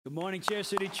Good morning, Chair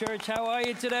City Church. How are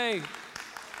you today?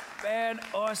 Man,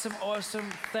 awesome.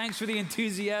 Thanks for the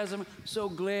enthusiasm. So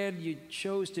glad you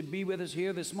chose to be with us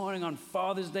here this morning on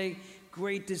Father's Day.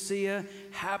 Great to see you.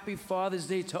 Happy Father's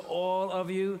Day to all of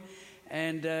you.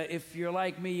 And if you're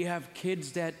like me, you have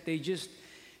kids that they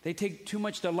take too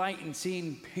much delight in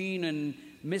seeing pain and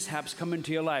mishaps come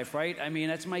into your life, right? I mean,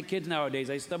 that's my kids nowadays.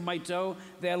 I stub my toe,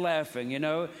 they're laughing, you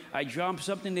know. I drop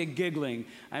something, they're giggling.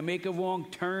 I make a wrong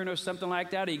turn or something like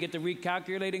that, or you get the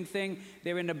recalculating thing,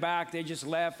 they're in the back, they're just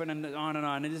laughing and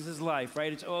on. And this is life,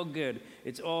 right? It's all good.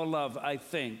 It's all love, I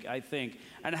think.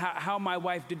 And how my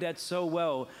wife did that so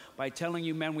well by telling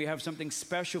you, man, we have something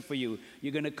special for you.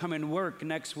 You're going to come and work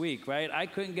next week, right? I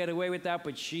couldn't get away with that,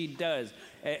 but she does.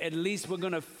 At least we're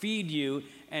going to feed you,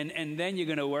 and then you're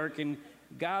going to work, and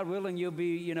God willing, you'll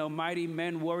be, mighty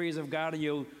men, warriors of God, and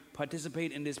you'll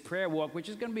participate in this prayer walk, which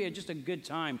is going to be just a good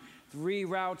time. 3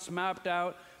 routes mapped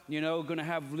out, going to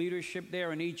have leadership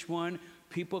there in each one.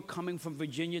 People coming from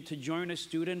Virginia to join us,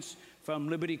 students from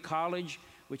Liberty College,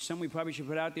 which some we probably should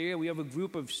put out there. We have a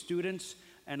group of students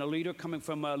and a leader coming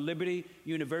from Liberty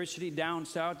University down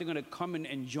south. They're going to come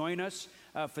and join us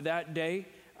for that day.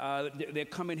 They're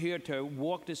coming here to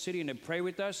walk the city and to pray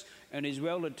with us, and as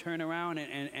well to turn around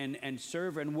and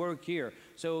serve and work here.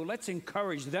 So let's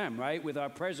encourage them, right, with our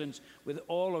presence, with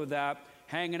all of that,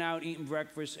 hanging out, eating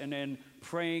breakfast, and then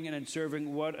praying and then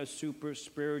serving. What a super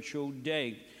spiritual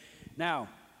day. Now,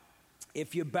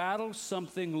 if you battle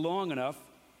something long enough,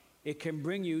 it can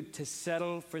bring you to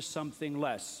settle for something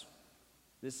less.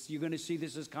 You're going to see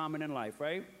this is common in life,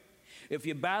 right? If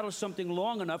you battle something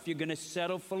long enough, you're going to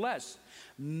settle for less.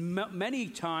 Many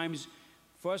times,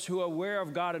 for us who are aware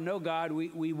of God and know God,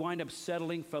 we wind up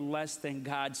settling for less than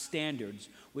God's standards,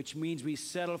 which means we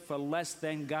settle for less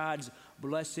than God's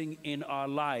blessing in our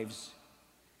lives.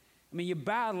 I mean, you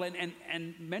battle,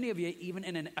 and many of you, even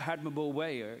in an admirable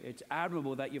way, it's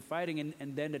admirable that you're fighting,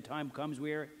 and then the time comes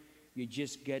where you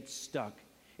just get stuck.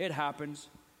 It happens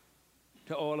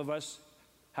to all of us.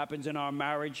 Happens in our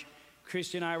marriage.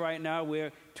 Christy and I right now,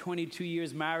 we're 22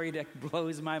 years married. That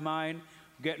blows my mind.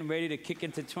 Getting ready to kick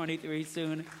into 23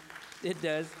 soon. It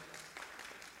does.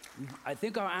 I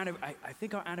think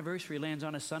our anniversary lands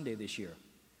on a Sunday this year.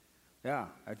 Yeah,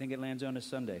 I think it lands on a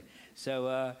Sunday.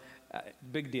 So,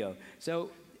 big deal. So,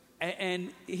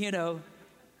 and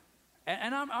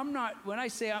I'm not, when I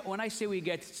say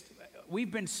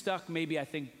we've been stuck maybe I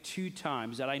think 2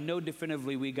 times that I know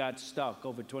definitively we got stuck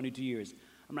over 22 years.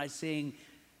 I'm not saying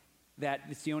that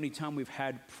it's the only time we've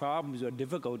had problems or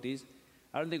difficulties.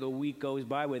 I don't think a week goes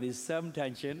by where there's some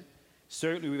tension.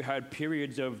 Certainly we've had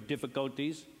periods of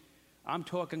difficulties. I'm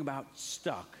talking about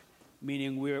stuck,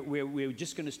 meaning we're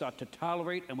just going to start to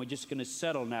tolerate and we're just going to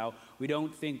settle now. We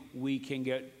don't think we can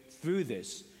get through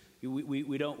this.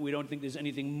 We don't think there's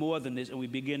anything more than this, and we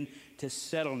begin to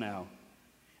settle now.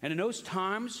 And in those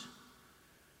times,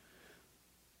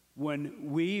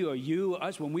 when we or you or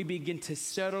us, when we begin to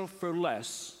settle for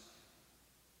less,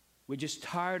 we're just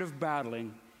tired of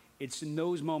battling. It's in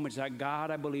those moments that God,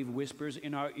 I believe, whispers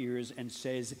in our ears and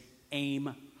says,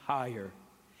 aim higher.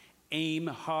 Aim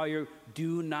higher.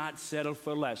 Do not settle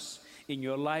for less. In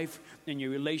your life, in your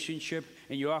relationship,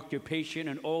 in your occupation,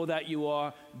 and all that you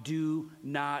are, do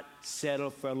not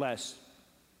settle for less.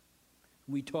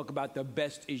 We talk about the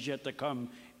best is yet to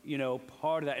come.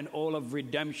 Part of that and all of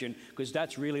redemption, because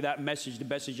that's really that message, the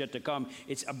best is yet to come.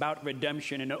 It's about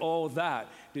redemption, and all that.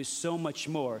 There's so much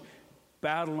more.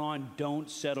 Battle on,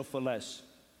 don't settle for less.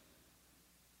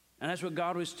 And that's what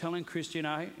God was telling Christy and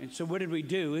I. And so what did we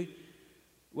do?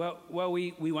 Well,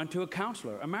 we went to a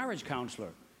counselor, a marriage counselor.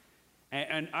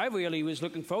 And I really was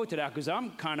looking forward to that, because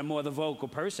I'm kind of more the vocal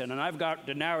person, and I've got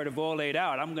the narrative all laid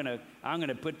out. I'm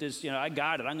gonna put this, I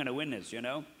got it. I'm gonna win this,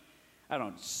 I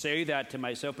don't say that to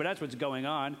myself, but that's what's going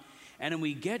on. And then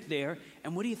we get there,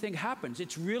 and what do you think happens?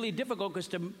 It's really difficult, because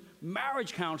the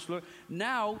marriage counselor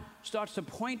now starts to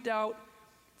point out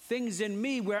things in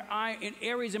me in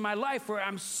areas in my life where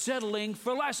I'm settling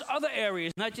for less, other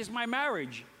areas, not just my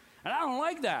marriage. And I don't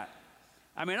like that.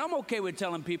 I mean, I'm okay with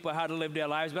telling people how to live their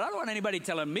lives, but I don't want anybody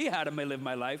telling me how to live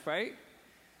my life, right?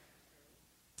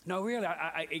 No, really,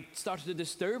 it starts to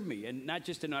disturb me, and not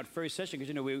just in our first session,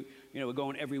 because we're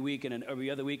going every week and then every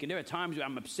other week, and there are times where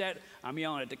I'm upset. I'm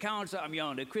yelling at the counselor, I'm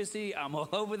yelling at Christy, I'm all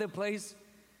over the place,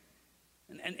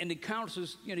 and the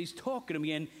counselor's, he's talking to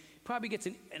me, and probably gets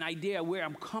an idea where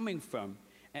I'm coming from,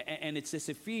 and it's this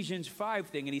Ephesians 5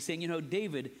 thing, and he's saying,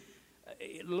 David,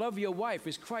 love your wife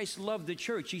as Christ loved the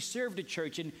church. He served the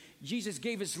church, and Jesus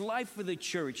gave his life for the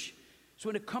church. So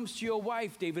when it comes to your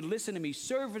wife, David, listen to me.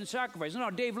 Serve and sacrifice.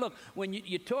 No, Dave, look, when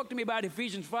you talk to me about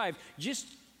Ephesians 5, just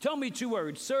Tell me two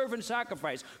words, serve and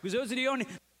sacrifice, because those are the only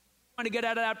want to get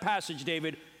out of that passage,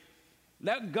 David.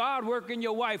 Let God work in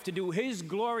your wife to do his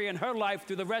glory in her life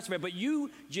through the rest of it. But you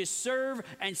just serve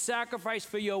and sacrifice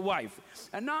for your wife.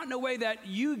 And not in a way that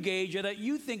you gauge or that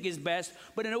you think is best,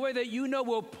 but in a way that you know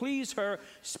will please her,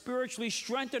 spiritually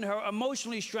strengthen her,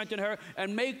 emotionally strengthen her,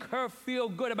 and make her feel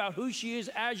good about who she is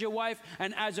as your wife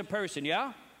and as a person,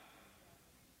 yeah?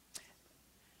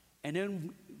 And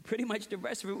then pretty much the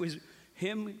rest of it was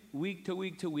him week to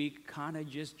week to week kind of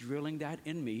just drilling that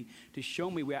in me to show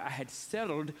me where I had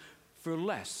settled for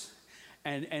less.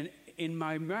 And in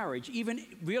my marriage, even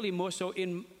really more so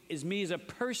as me as a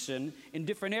person in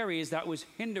different areas, that was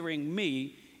hindering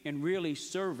me in really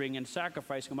serving and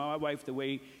sacrificing my wife the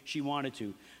way she wanted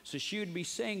to. So she would be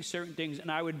saying certain things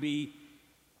and I would be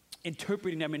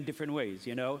interpreting them in different ways,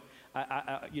 you know.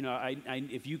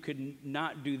 If you could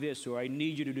not do this, or I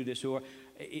need you to do this, or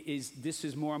this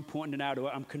is more important than that,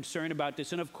 or I'm concerned about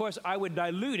this. And of course, I would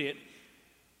dilute it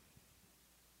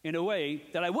in a way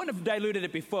that I wouldn't have diluted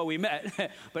it before we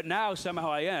met, but now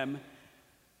somehow I am,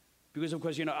 because of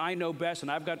course, you know, I know best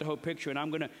and I've got the whole picture,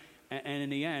 and and in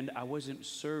the end, I wasn't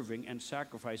serving and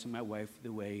sacrificing my wife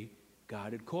the way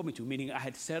God had called me to, meaning I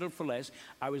had settled for less.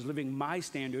 I was living my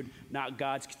standard, not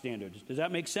God's standards. Does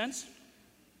that make sense?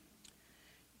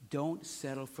 Don't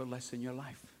settle for less in your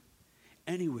life,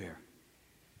 anywhere.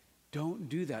 Don't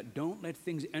do that. Don't let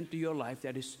things enter your life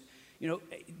that is, you know,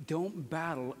 don't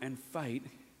battle and fight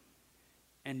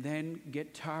and then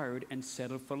get tired and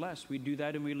settle for less. We do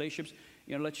that in relationships.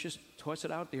 You know, let's just toss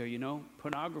it out there, you know,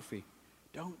 pornography.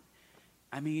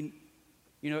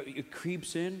 It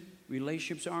creeps in.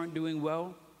 Relationships aren't doing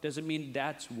well. Doesn't mean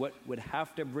that's what would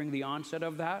have to bring the onset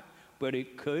of that, but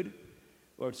it could,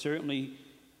 or certainly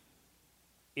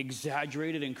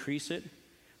exaggerate it, increase it.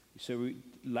 So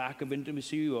lack of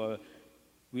intimacy or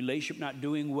relationship not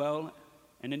doing well,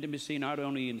 and intimacy not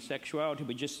only in sexuality,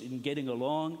 but just in getting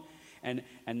along. And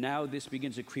now this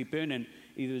begins to creep in, and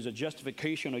either there's a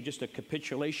justification or just a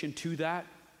capitulation to that.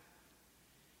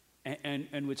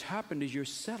 And what's happened is you're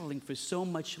settling for so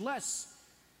much less.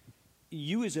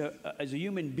 You as a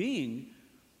human being,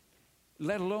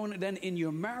 let alone then in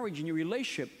your marriage, in your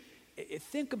relationship,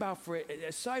 think about,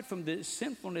 aside from the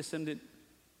sinfulness and the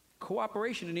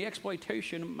cooperation and the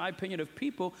exploitation, in my opinion, of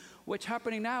people, what's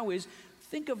happening now is,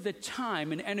 think of the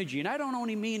time and energy. And I don't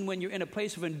only mean when you're in a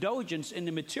place of indulgence in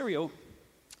the material.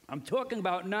 I'm talking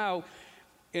about now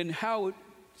in how it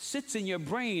sits in your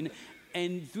brain,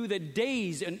 and through the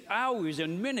days and hours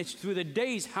and minutes, through the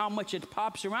days, how much it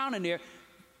pops around in there.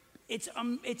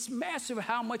 It's massive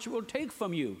how much it will take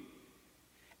from you.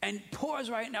 And pause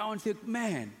right now and think,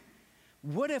 man,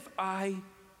 what if I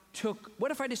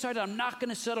decided I'm not going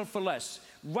to settle for less?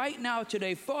 Right now,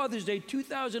 today, Father's Day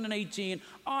 2018,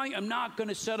 I am not going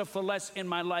to settle for less in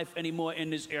my life anymore in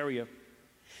this area.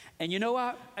 And you know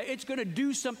what? It's going to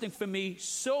do something for me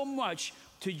so much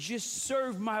to just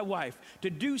serve my wife, to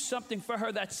do something for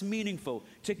her that's meaningful,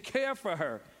 to care for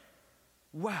her.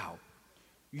 Wow.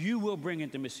 You will bring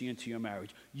intimacy into your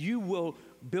marriage. You will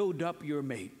build up your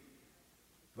mate,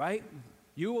 right?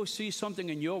 You will see something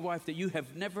in your wife that you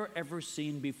have never, ever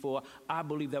seen before. I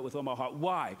believe that with all my heart.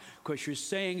 Why? Because you're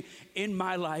saying, in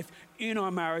my life, in our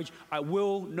marriage, I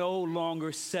will no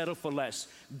longer settle for less.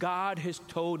 God has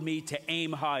told me to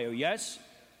aim higher, yes?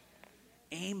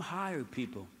 Aim higher,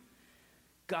 people.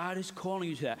 God is calling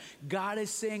you to that. God is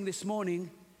saying this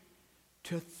morning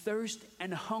to thirst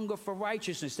and hunger for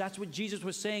righteousness. That's what Jesus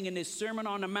was saying in his Sermon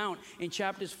on the Mount in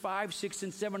chapters 5, 6,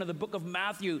 and 7 of the book of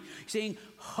Matthew, saying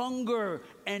hunger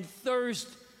and thirst,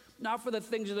 not for the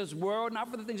things of this world, not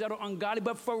for the things that are ungodly,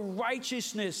 but for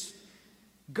righteousness,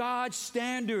 God's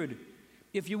standard.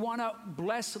 If you want a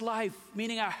blessed life,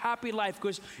 meaning a happy life,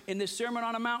 because in the Sermon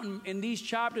on the Mount, in these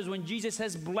chapters, when Jesus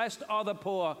has blessed all the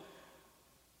poor,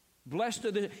 blessed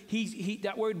are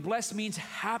that word blessed means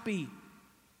happy.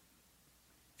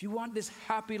 If you want this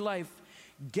happy life,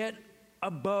 get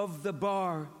above the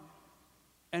bar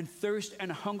and thirst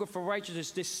and hunger for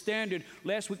righteousness, this standard.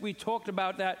 Last week we talked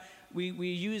about that. We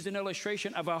used an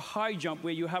illustration of a high jump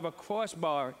where you have a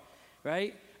crossbar,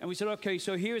 right? And we said, okay,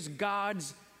 so here's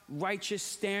God's righteous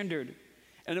standard.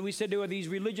 And then we said there were these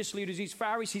religious leaders, these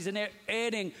Pharisees, and they're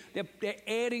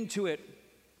adding to it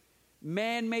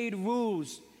man-made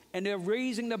rules. And they're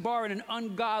raising the bar in an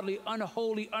ungodly,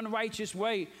 unholy, unrighteous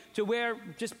way to where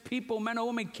just people, men or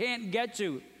women, can't get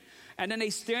to. And then they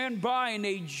stand by and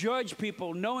they judge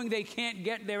people, knowing they can't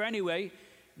get there anyway.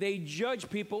 They judge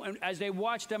people, and as they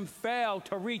watch them fail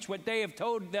to reach what they have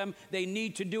told them they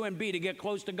need to do and be to get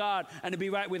close to God and to be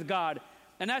right with God.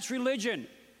 And that's religion.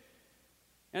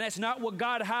 And that's not what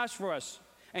God has for us.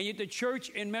 And yet the church,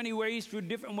 in many ways, through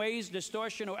different ways,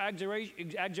 distortion or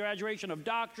exaggeration of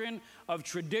doctrine, of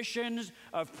traditions,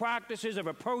 of practices, of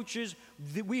approaches,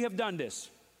 we have done this.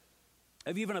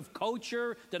 Even of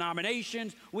culture,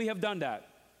 denominations, we have done that.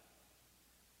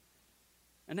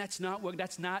 And that's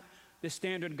not the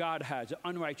standard God has,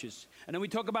 unrighteous. And then we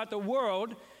talk about the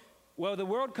world. Well, the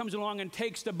world comes along and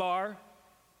takes the bar,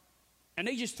 and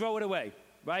they just throw it away,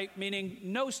 right? Meaning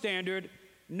no standard,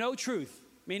 no truth.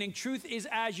 Meaning truth is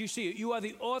as you see it. You are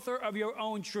the author of your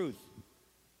own truth.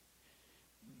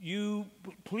 You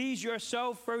please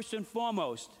yourself first and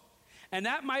foremost. And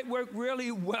that might work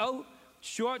really well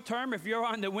short term if you're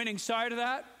on the winning side of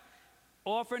that.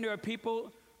 Often there are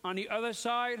people on the other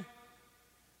side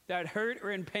that hurt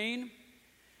or in pain.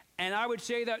 And I would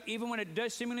say that even when it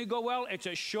does seemingly go well, it's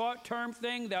a short-term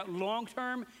thing. That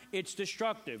long-term, it's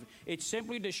destructive. It's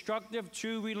simply destructive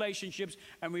to relationships,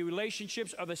 and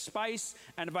relationships are the spice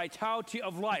and vitality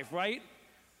of life, right?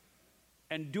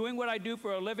 And doing what I do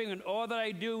for a living and all that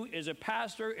I do as a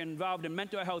pastor involved in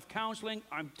mental health counseling,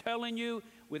 I'm telling you,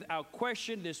 without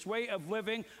question, this way of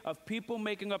living, of people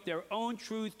making up their own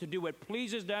truth to do what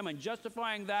pleases them and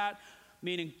justifying that,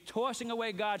 meaning tossing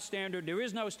away God's standard. There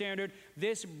is no standard.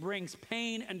 This brings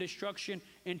pain and destruction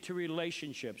into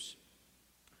relationships.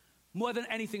 More than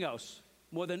anything else,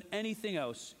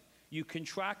 you can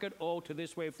track it all to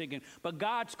this way of thinking. But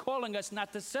God's calling us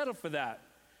not to settle for that.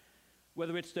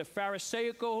 Whether it's the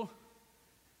Pharisaical,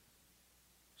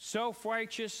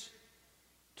 self-righteous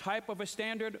type of a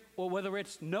standard, or whether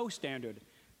it's no standard,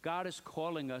 God is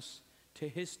calling us to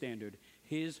his standard,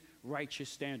 his righteous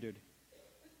standard.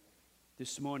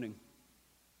 This morning.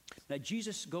 Now,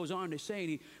 Jesus goes on to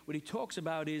say, what he talks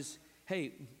about is,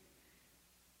 hey,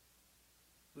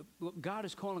 God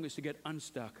is calling us to get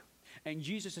unstuck. And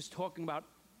Jesus is talking about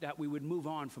that we would move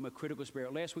on from a critical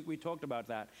spirit. Last week we talked about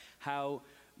that, how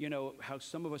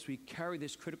some of us, we carry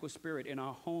this critical spirit in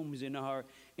our homes, in our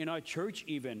church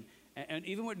even, and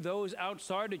even with those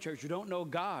outside the church who don't know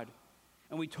God.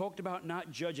 And we talked about not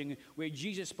judging, where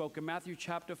Jesus spoke in Matthew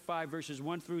chapter 5, verses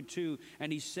 1 through 2.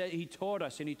 And he taught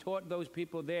us, and he taught those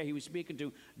people there he was speaking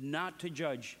to, not to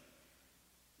judge.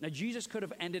 Now, Jesus could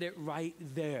have ended it right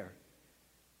there.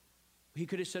 He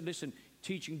could have said, listen,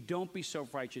 teaching, don't be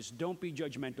self-righteous, don't be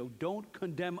judgmental, don't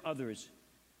condemn others,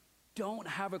 don't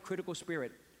have a critical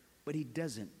spirit. But he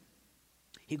doesn't.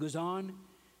 He goes on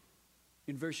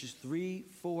in verses 3,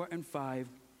 4, and 5.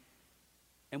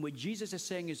 And what Jesus is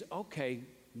saying is, okay,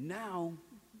 now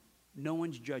no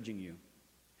one's judging you.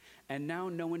 And now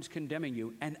no one's condemning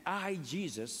you. And I,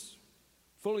 Jesus,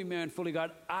 fully man, fully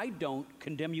God, I don't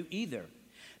condemn you either.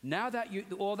 Now that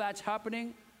all that's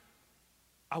happening,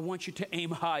 I want you to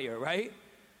aim higher, right?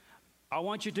 I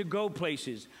want you to go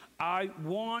places. I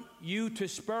want you to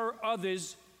spur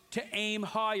others to aim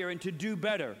higher and to do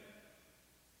better.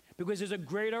 Because there's a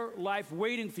greater life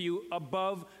waiting for you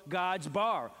above God's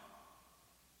bar.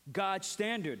 God's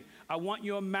standard. I want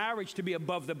your marriage to be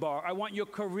above the bar. I want your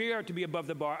career to be above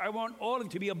the bar. I want all of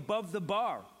it to be above the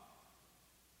bar.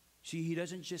 See, he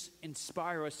doesn't just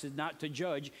inspire us to not to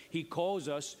judge. He calls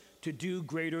us to do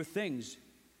greater things.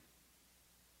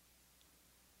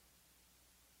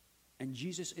 And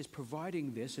Jesus is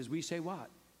providing this as we say what?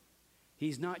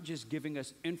 He's not just giving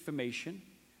us information,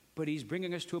 but he's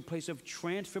bringing us to a place of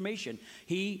transformation.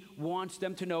 He wants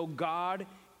them to know God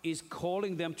is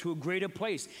calling them to a greater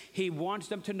place. He wants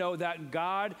them to know that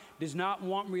God does not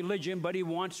want religion, but he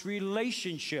wants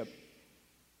relationship.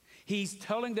 He's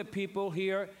telling the people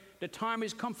here, the time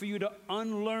has come for you to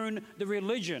unlearn the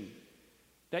religion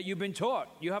that you've been taught.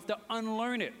 You have to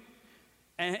unlearn it.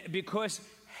 And because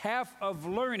half of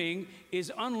learning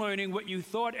is unlearning what you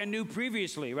thought and knew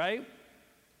previously, right?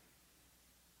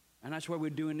 And that's why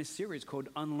we're doing this series called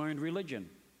Unlearned Religion.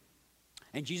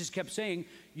 And Jesus kept saying,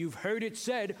 you've heard it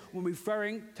said, when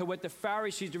referring to what the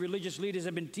Pharisees, the religious leaders,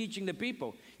 have been teaching the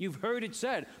people. You've heard it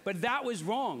said, but that was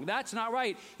wrong. That's not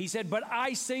right. He said, but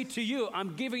I say to you,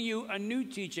 I'm giving you a new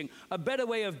teaching, a better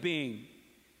way of being.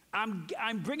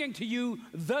 I'm bringing to you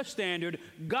the standard,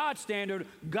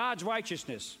 God's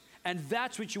righteousness. And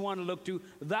that's what you want to look to.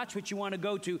 That's what you want to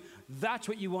go to. That's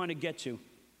what you want to get to.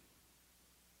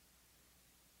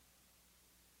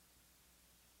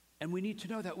 And we need to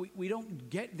know that we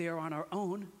don't get there on our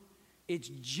own. It's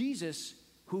Jesus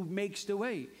who makes the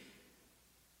way.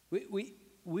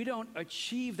 We don't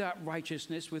achieve that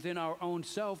righteousness within our own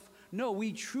self. No,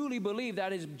 we truly believe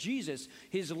that is Jesus,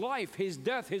 his life, his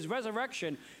death, his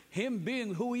resurrection, him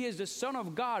being who he is, the Son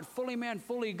of God, fully man,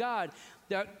 fully God.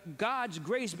 that God's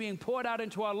grace being poured out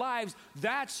into our lives,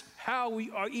 that's how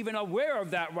we are even aware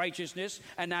of that righteousness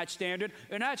and that standard.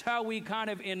 And that's how we kind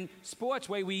of, in sports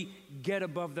way, we get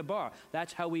above the bar.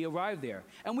 That's how we arrive there.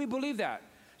 And we believe that.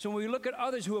 So when we look at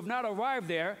others who have not arrived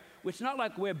there, it's not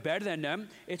like we're better than them.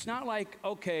 It's not like,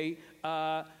 okay,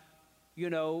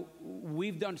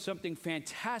 we've done something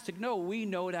fantastic. No, we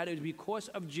know that it was because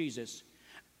of Jesus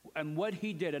and what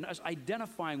he did, and us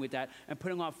identifying with that and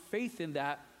putting our faith in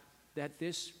that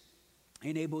this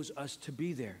enables us to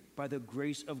be there by the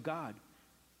grace of God.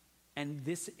 And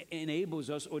this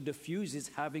enables us or diffuses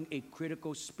having a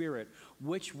critical spirit,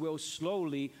 which will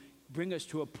slowly bring us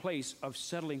to a place of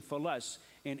settling for less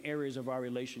in areas of our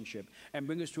relationship, and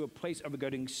bring us to a place of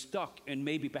getting stuck in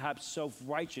maybe perhaps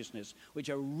self-righteousness, which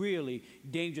are really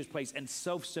dangerous place, and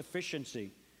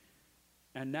self-sufficiency.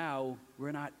 And now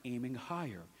we're not aiming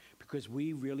higher because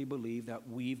we really believe that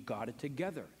we've got it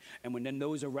together. And when then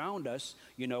those around us,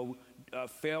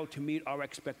 fail to meet our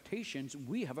expectations,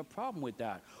 we have a problem with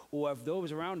that. Or if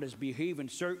those around us behave in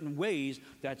certain ways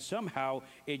that somehow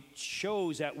it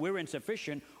shows that we're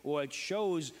insufficient, or it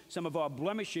shows some of our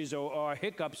blemishes or our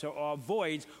hiccups or our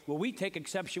voids, well, we take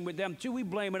exception with them too. We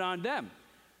blame it on them.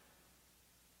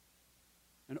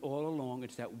 And all along,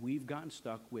 it's that we've gotten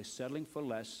stuck. We're settling for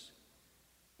less,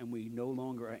 and we no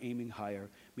longer are aiming higher,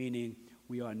 meaning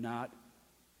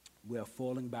we're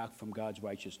falling back from God's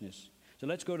righteousness. So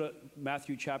let's go to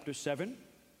Matthew chapter 7,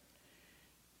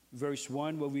 verse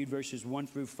 1. We'll read verses 1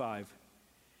 through 5.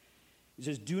 It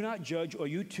says, "Do not judge, or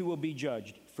you too will be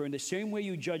judged. For in the same way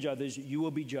you judge others, you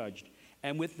will be judged.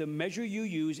 And with the measure you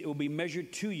use, it will be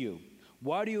measured to you.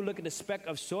 Why do you look at the speck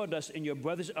of sawdust in your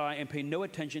brother's eye and pay no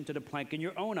attention to the plank in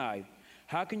your own eye?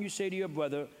 How can you say to your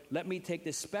brother, 'Let me take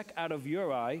the speck out of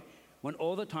your eye,' when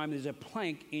all the time there's a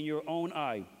plank in your own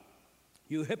eye?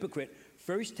 You hypocrite,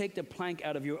 first take the plank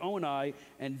out of your own eye,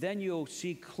 and then you'll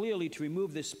see clearly to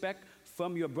remove the speck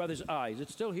from your brother's eye." Is it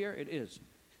still here? It is.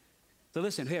 So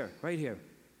listen here, right here.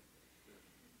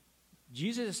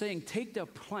 Jesus is saying, take the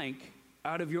plank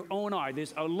out of your own eye.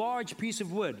 There's a large piece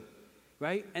of wood,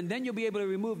 right? And then you'll be able to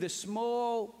remove the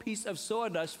small piece of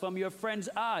sawdust from your friend's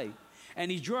eye.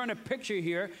 And he's drawing a picture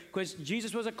here because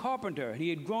Jesus was a carpenter. He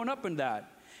had grown up in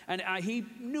that. And he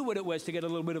knew what it was to get a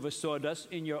little bit of a sawdust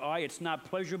in your eye. It's not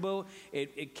pleasurable.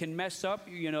 It can mess up,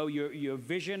 your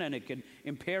vision, and it can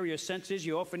impair your senses.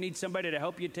 You often need somebody to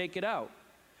help you take it out.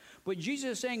 What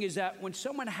Jesus is saying is that when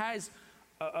someone has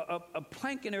a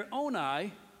plank in their own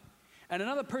eye, and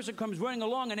another person comes running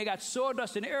along and they got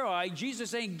sawdust in their eye, Jesus is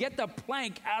saying, get the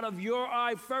plank out of your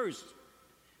eye first.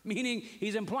 Meaning,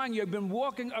 he's implying you've been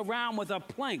walking around with a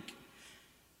plank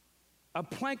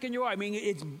in your eye. I mean,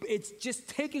 it's just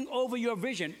taking over your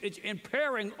vision. It's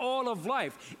impairing all of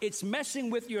life. It's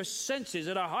messing with your senses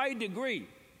at a high degree.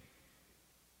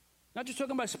 Not just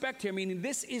talking about speck here, meaning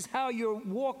this is how you're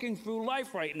walking through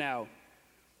life right now.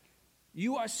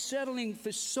 You are settling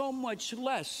for so much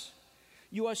less.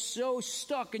 You are so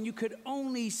stuck, and you could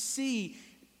only see.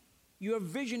 Your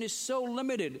vision is so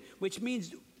limited, which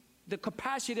means the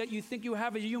capacity that you think you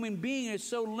have as a human being is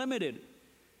so limited.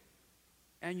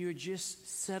 And you're just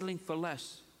settling for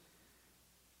less.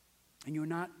 And you're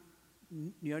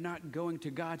not going to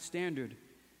God's standard.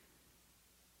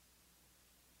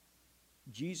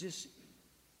 Jesus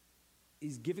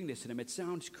is giving this to them. It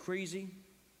sounds crazy,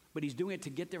 but he's doing it to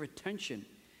get their attention,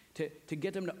 to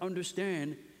get them to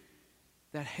understand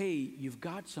that, hey, you've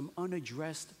got some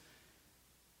unaddressed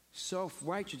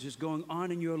self-righteousness going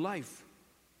on in your life.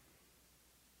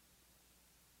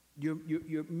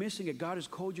 You're missing it. God has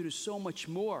called you to so much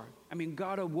more. I mean,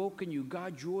 God awoken you.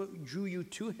 God drew you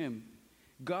to him.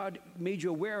 God made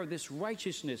you aware of this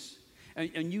righteousness.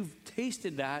 And you've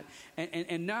tasted that.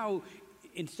 And now,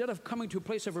 instead of coming to a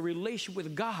place of a relation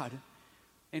with God,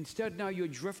 instead now you're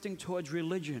drifting towards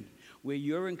religion, where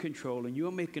you're in control and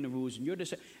you're making the rules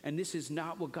and this is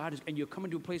not what God is. And you're coming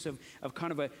to a place of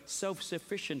kind of a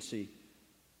self-sufficiency.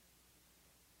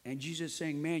 And Jesus is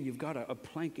saying, man, you've got a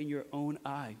plank in your own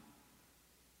eye.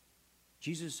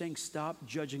 Jesus is saying, stop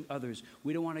judging others.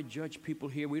 We don't want to judge people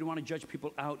here. We don't want to judge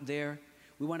people out there.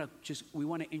 We want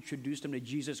to introduce them to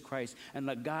Jesus Christ and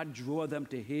let God draw them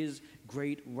to his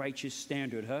great righteous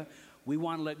standard, We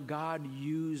want to let God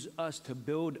use us to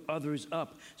build others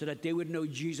up so that they would know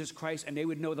Jesus Christ and they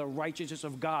would know the righteousness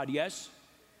of God, yes?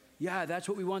 Yeah, that's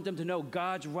what we want them to know,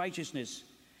 God's righteousness.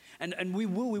 And we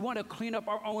want to clean up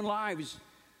our own lives.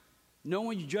 No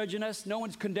one's judging us. No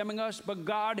one's condemning us. But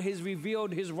God has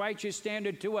revealed his righteous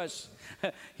standard to us.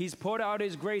 He's poured out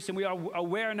his grace, and we are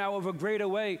aware now of a greater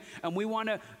way. And we want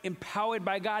to, empowered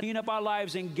by God, clean up our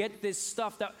lives and get this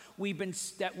stuff that we've been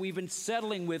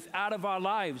settling with out of our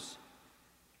lives.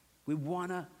 We want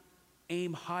to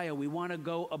aim higher. We want to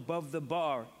go above the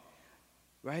bar,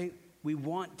 right? We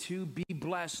want to be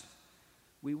blessed.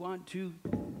 We want to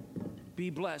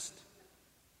be blessed.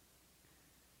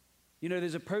 You know,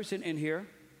 there's a person in here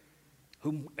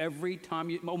whom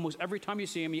almost every time you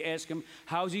see him, you ask him,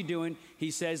 how's he doing?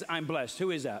 He says, I'm blessed.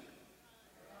 Who is that?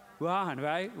 Ron,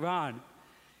 right? Ron.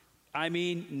 I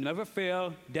mean, never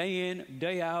fail, day in,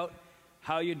 day out.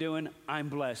 How you doing? I'm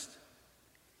blessed.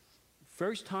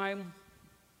 First time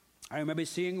I remember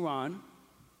seeing Ron,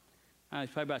 he's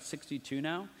probably about 62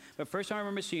 now, but first time I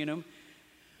remember seeing him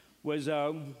was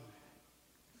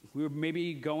we were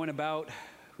maybe going about,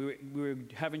 we were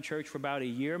having church for about a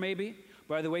year maybe.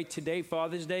 By the way, today,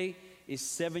 Father's Day, is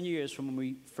 7 years from when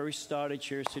we first started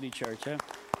Cherry City Church. Huh?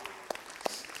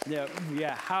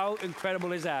 Yeah, how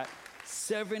incredible is that?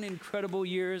 7 incredible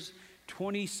years,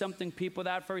 20-something people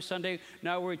that first Sunday.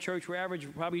 Now we're at church, we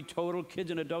average probably total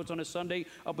kids and adults on a Sunday,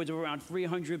 upwards of around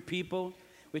 300 people.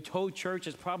 The whole church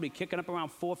is probably kicking up around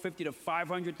 450 to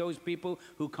 500, those people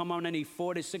who come on any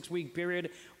 4 to 6 week period.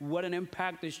 What an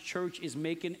impact this church is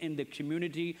making in the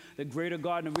community, the greater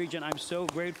Gardner region. I'm so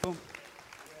grateful.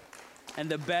 And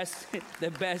the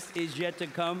best is yet to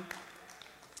come.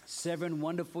 7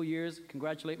 wonderful years.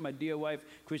 Congratulate my dear wife,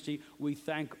 Christy. We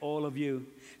thank all of you.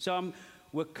 So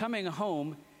we're coming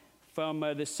home from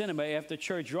the cinema after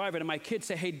church driving, and my kids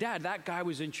say, hey, Dad, that guy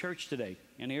was in church today.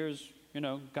 And here's,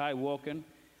 guy walking.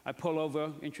 I pull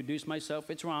over, introduce myself.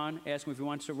 It's Ron. Ask him if he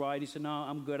wants to ride. He said, no,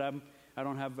 I'm good. I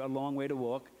don't have a long way to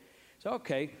walk. So,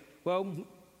 okay. Well,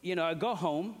 I go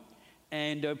home,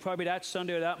 and probably that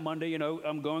Sunday or that Monday,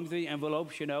 I'm going through the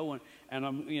envelopes, and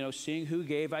I'm, seeing who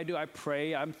gave. I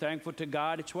pray. I'm thankful to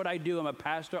God. It's what I do. I'm a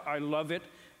pastor. I love it.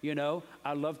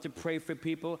 I love to pray for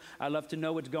people. I love to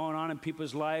know what's going on in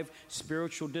people's lives,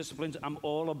 spiritual disciplines. I'm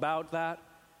all about that.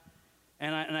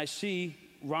 And I see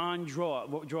Ron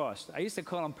Drost. I used to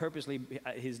call him purposely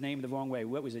his name the wrong way.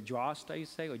 What was it, Drost, I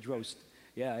used to say, or Drost?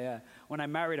 Yeah. When I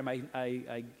married him,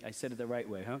 I said it the right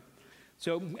way, huh?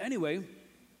 So anyway,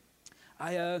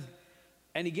 I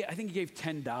think he gave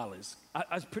 $10.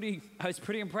 I was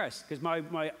pretty impressed because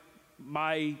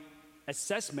my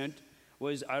assessment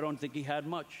was I don't think he had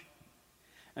much.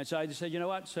 And so I just said, you know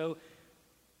what? So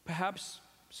perhaps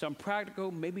some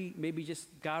practical, maybe just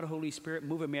God, Holy Spirit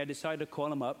moving me. I decided to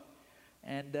call him up,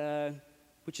 and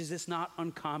which is just not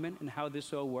uncommon in how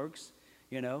this all works,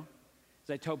 As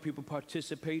I tell people,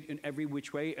 participate in every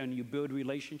which way, and you build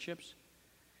relationships.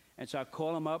 And so I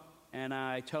call him up, and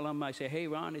I tell him, I say, hey,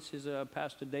 Ron, this is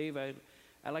Pastor Dave. I'd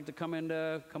like to come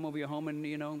over your home and,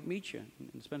 meet you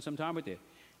and spend some time with you.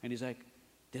 And he's like,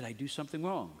 did I do something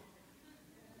wrong?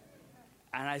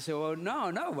 And I said, well,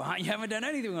 no, Ron, you haven't done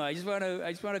anything wrong. I just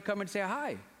want to come and say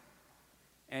hi.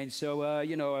 And so,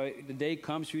 the day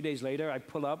comes, a few days later, I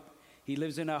pull up. He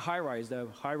lives in a high-rise, the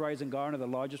high-rise in Garner, the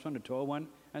largest one, the tall one.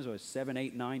 That's what, 7,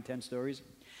 8, 9, 10 stories.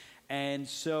 And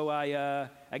so I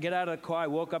get out of the car, I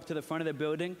walk up to the front of the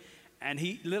building, and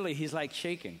he's like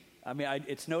shaking. I mean,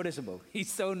 it's noticeable.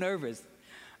 He's so nervous.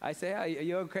 I say, are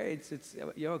you okay?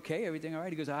 You're okay? Everything all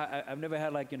right? He goes, I've never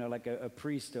had like a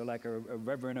priest or like a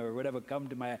reverend or whatever come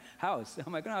to my house.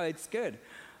 I'm like, no, it's good.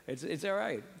 It's all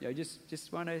right. I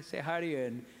just want to say hi to you.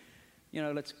 And,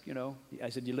 I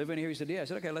said, you live in here? He said, yeah. I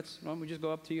said, okay, why don't we just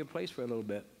go up to your place for a little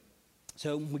bit?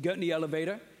 So we get in the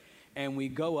elevator, and we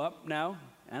go up now.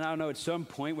 And I don't know, at some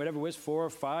point, whatever it was, 4 or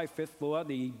 5, 5th floor,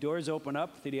 the doors open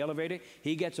up to the elevator.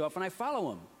 He gets off, and I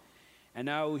follow him. And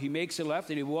now he makes a left,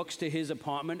 and he walks to his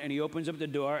apartment, and he opens up the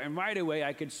door, and right away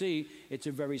I could see it's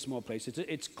a very small place.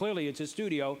 It's clearly a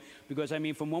studio, because,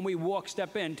 from when we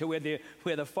step in to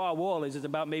where the far wall is, it's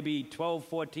about maybe 12,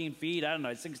 14 feet,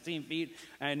 16 feet.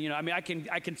 And, I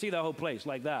can see the whole place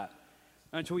like that.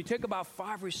 And so we take about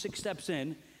 5 or 6 steps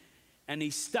in, and he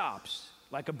stops,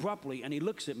 like abruptly, and he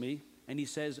looks at me, and he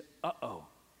says, uh-oh.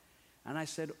 And I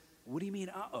said, what do you mean,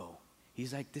 uh-oh?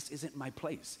 He's like, this isn't my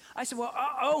place. I said, well,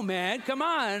 uh-oh, man, come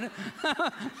on.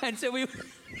 And so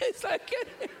it's like,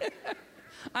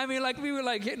 we were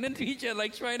like hitting into each other,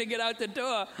 like trying to get out the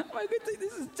door. I'm like,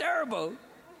 this is terrible.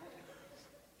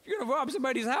 If you're going to rob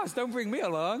somebody's house, don't bring me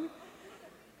along.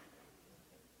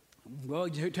 Well,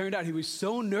 it turned out he was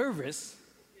so nervous,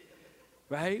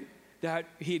 right, that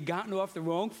he had gotten off the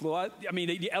wrong floor.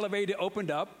 The elevator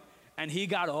opened up, and he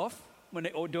got off when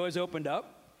the doors opened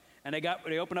up. And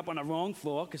they open up on the wrong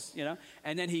floor,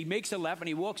 and then he makes a left and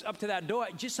he walks up to that door.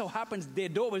 It just so happens their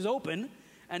door was open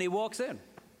and he walks in.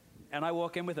 And I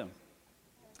walk in with him.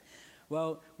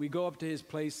 Well, we go up to his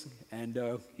place and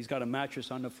he's got a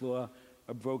mattress on the floor,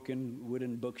 a broken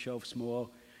wooden bookshelf,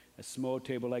 a small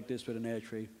table like this with an air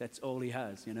tray. That's all he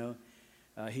has,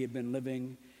 He had been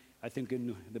living, I think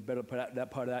in the better part,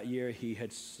 that part of that year, he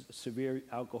had severe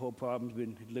alcohol problems,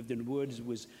 lived in woods,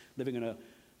 was living in a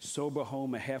sober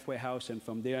home, a halfway house, and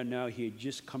from there now he had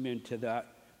just come into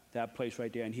that place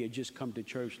right there, and he had just come to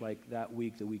church like that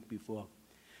week, the week before.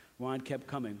 Ron kept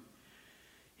coming.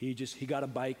 He got a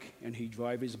bike, and he'd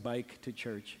drive his bike to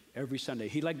church every Sunday.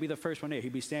 He'd like be the first one there.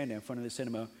 He'd be standing there in front of the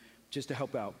cinema just to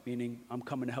help out, meaning I'm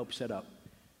coming to help set up.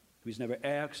 He was never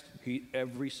asked.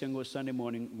 Every single Sunday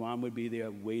morning, Ron would be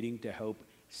there waiting to help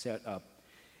set up.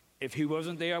 If he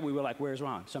wasn't there, we were like, where's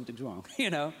Ron? Something's wrong,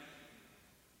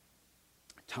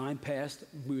 Time passed.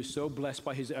 We were so blessed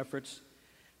by his efforts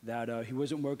that he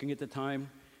wasn't working at the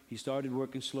time. He started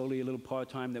working slowly, a little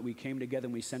part-time, that we came together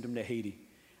and we sent him to Haiti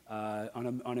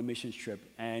on a missions trip.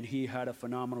 And he had a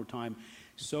phenomenal time,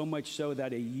 so much so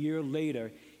that a year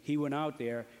later, he went out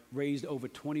there, raised over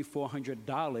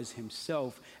 $2,400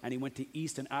 himself, and he went to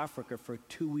Eastern Africa for a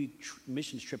 2-week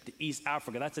missions trip to East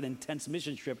Africa. That's an intense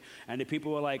missions trip. And the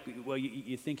people were like, well,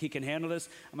 you think he can handle this?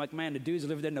 I'm like, man, the dude's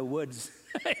lived in the woods.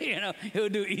 He'll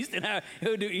do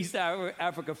East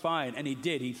Africa fine. And he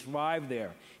did. He thrived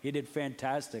there. He did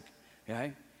fantastic.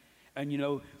 Okay?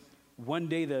 And one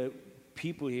day the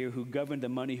people here who govern the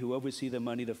money, who oversee the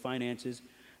money, the finances,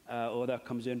 all that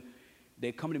comes in,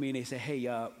 they come to me and they say, hey,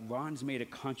 Ron's made a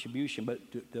contribution, but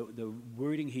the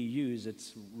wording he used,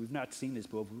 we've not seen this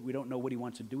before. We don't know what he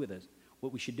wants to do with this,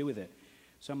 what we should do with it.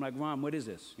 So I'm like, Ron, what is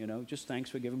this? Just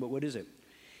thanks for giving, but what is it?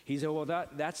 He said, well,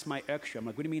 that's my extra. I'm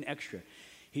like, what do you mean extra?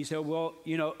 He said, well,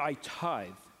 I tithe.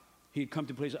 He'd come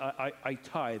to place, I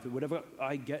tithe. Whatever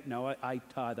I get now, I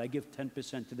tithe. I give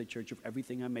 10% to the church of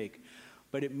everything I make.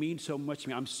 But it means so much to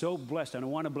me. I'm so blessed, and I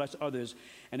want to bless others,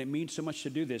 and it means so much to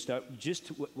do this. That just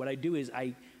what I do is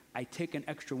I take an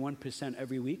extra 1%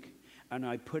 every week, and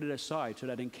I put it aside so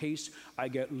that in case I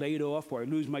get laid off or I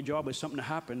lose my job or something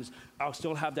happens, I'll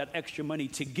still have that extra money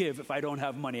to give if I don't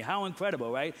have money. How incredible,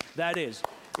 right? That is.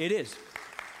 It is.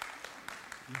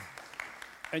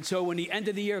 And so when the end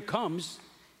of the year comes,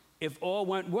 if all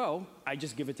went well, I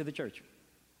just give it to the church.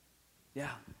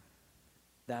 Yeah.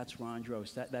 That's Ron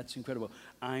Drost. That's incredible.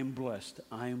 I'm blessed.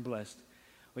 Well,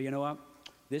 you know what?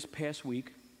 This past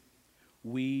week,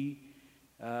 actually,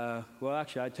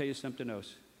 I'll tell you something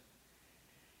else.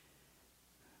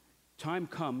 Time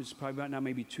comes, probably about now,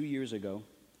 maybe 2 years ago,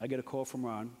 I get a call from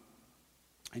Ron,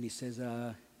 and he says,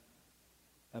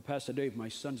 Pastor Dave, my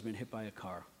son's been hit by a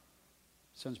car.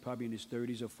 Son's probably in his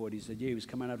 30s or 40s. He said, yeah, he was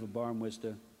coming out of a bar in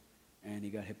Worcester, and he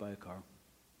got hit by a car.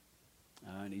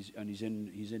 And he's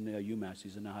in UMass.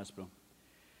 He's in the hospital.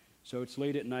 So it's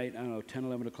late at night. I don't know, 10,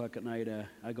 11 o'clock at night.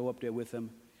 I go up there with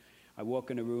him. I walk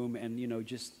in the room, and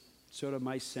just sort of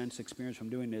my experience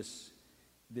from doing this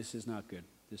is not good.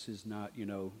 This is not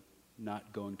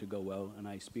not going to go well. And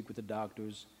I speak with the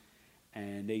doctors,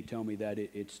 and they tell me that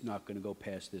it's not going to go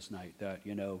past this night. That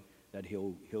that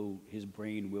his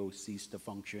brain will cease to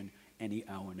function any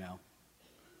hour now,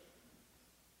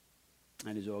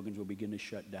 and his organs will begin to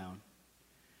shut down.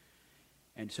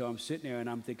 And so I'm sitting there and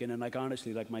I'm thinking, and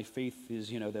honestly, my faith is,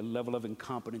 the level of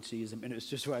incompetency is, and it's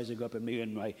just rising up in me.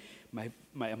 And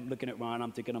I'm looking at Ron,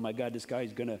 I'm thinking, oh my God, this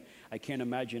guy's I can't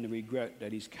imagine the regret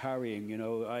that he's carrying.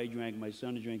 I drank, my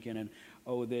son's drinking, and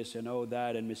this and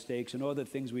that, and mistakes, and all the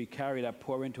things we carry that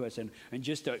pour into us, and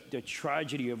just the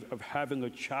tragedy of having a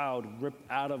child ripped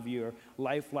out of your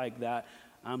life like that.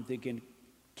 I'm thinking,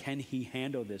 can he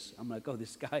handle this? I'm like,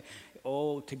 this guy,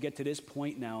 to get to this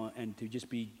point now and to just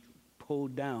be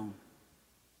pulled down.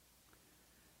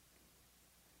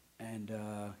 And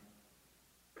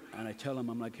I tell him,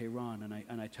 I'm like, hey, Ron,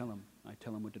 and I tell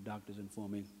him what the doctors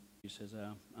inform me. He says,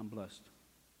 I'm blessed.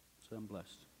 So I'm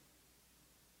blessed.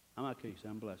 I'm okay. He says,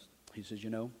 I'm blessed. He says,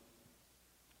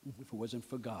 if it wasn't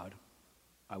for God,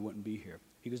 I wouldn't be here.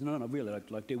 He goes, no, really.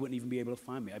 Like they wouldn't even be able to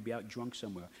find me. I'd be out drunk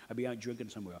somewhere. I'd be out drinking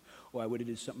somewhere. Or I would have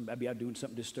did something. I'd be out doing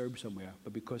something disturbed somewhere.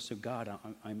 But because of God,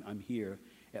 I'm here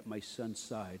at my son's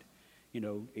side,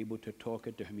 able to talk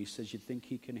it to him. He says, you think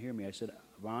he can hear me? I said,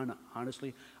 Ron,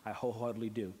 honestly, I wholeheartedly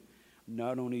do.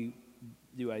 Not only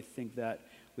do I think that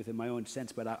within my own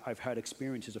sense, but I've had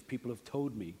experiences of people have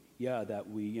told me, that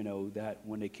that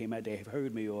when they came out, they have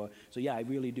heard me, I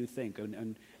really do think,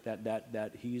 and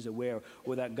that he's aware,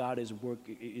 or that God is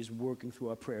working through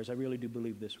our prayers. I really do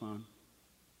believe this, Ron.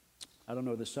 I don't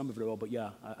know the sum of it all, but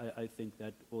I think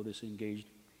that all this engaged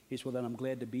He said, well, then I'm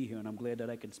glad to be here, and I'm glad that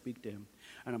I can speak to him,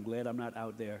 and I'm glad I'm not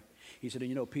out there. He said, and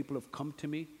you know, people have come to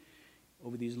me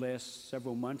over these last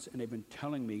several months, and they've been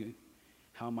telling me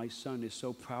how my son is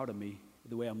so proud of me,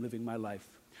 the way I'm living my life.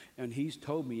 And he's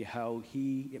told me how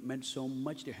it meant so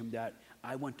much to him that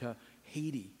I went to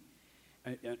Haiti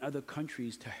and other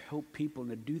countries to help people and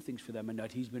to do things for them, and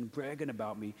that he's been bragging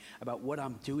about me, about what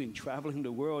I'm doing, traveling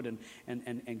the world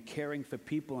and caring for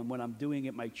people, and what I'm doing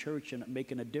at my church and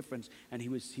making a difference. And he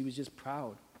was just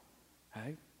proud,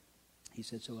 right? He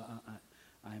said, so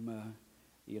I'm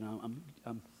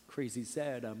crazy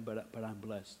sad, but I'm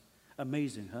blessed.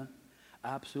 Amazing, huh?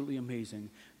 Absolutely amazing.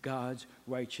 God's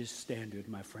righteous standard,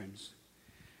 my friends.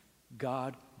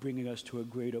 God bringing us to a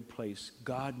greater place.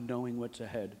 God knowing what's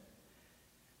ahead.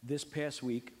 This past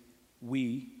week,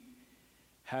 we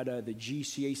had the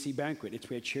GCAC banquet. It's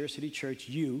where Chair City Church,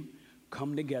 you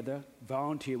come together,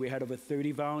 volunteer. We had over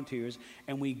 30 volunteers,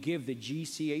 and we give the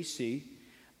GCAC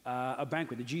a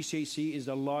banquet. The GCAC is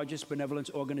the largest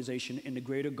benevolence organization in the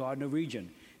greater Gardner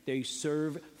region. They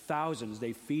serve thousands.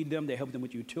 They feed them. They help them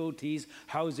with utilities,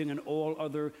 housing, and all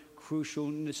other crucial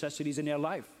necessities in their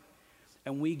life.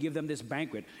 And we give them this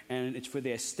banquet, and it's for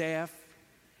their staff,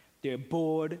 their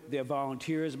board, their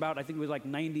volunteers. I think it was like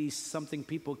 90-something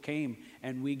people came,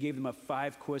 and we gave them a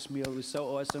 5-course meal. It was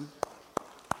so awesome.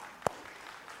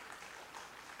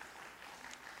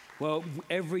 Well,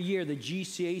 every year the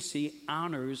GCAC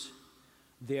honors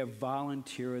their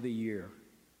Volunteer of the Year.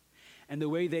 And the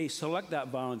way they select that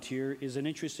volunteer is an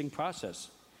interesting process.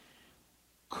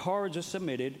 Cards are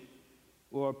submitted,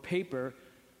 or paper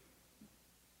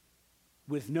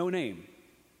with no name.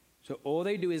 So all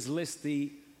they do is list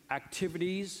the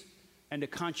activities and the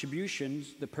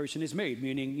contributions the person has made,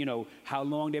 meaning, you know, how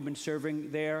long they've been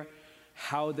serving there,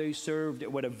 how they served,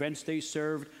 what events they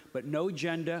served, but no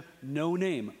gender, no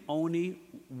name, only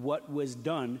what was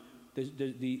done,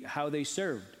 how they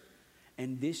served.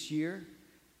 And this year,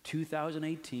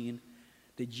 2018,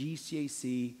 the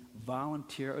GCAC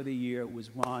Volunteer of the Year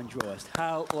was Ron Drost.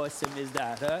 How awesome is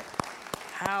that, huh?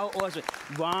 How awesome.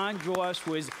 Ron Drost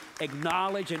was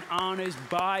acknowledged and honored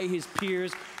by his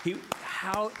peers.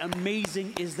 How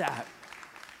amazing is that?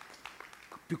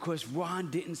 Because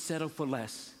Ron didn't settle for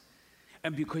less.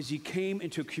 And because he came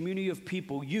into a community of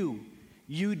people, you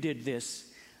did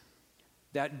this,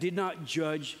 that did not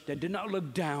judge, that did not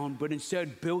look down, but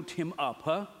instead built him up,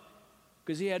 huh?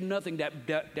 Because he had nothing,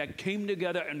 that came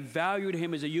together and valued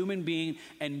him as a human being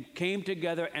and came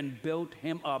together and built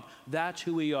him up. That's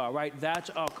who we are, right? That's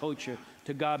our culture.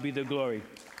 To God be the glory.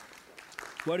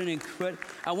 What an incredible...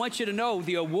 I want you to know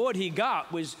the award he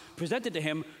got was presented to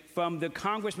him from the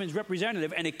congressman's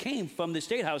representative, and it came from the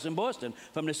State House in Boston,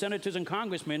 from the senators and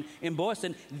congressmen in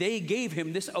Boston. They gave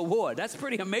him this award. That's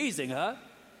pretty amazing, huh?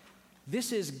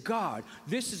 This is God.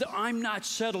 This is, I'm not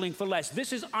settling for less.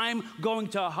 This is, I'm going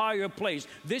to a higher place.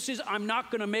 This is, I'm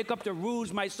not going to make up the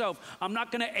rules myself. I'm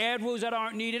not going to add rules that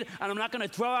aren't needed, and I'm not going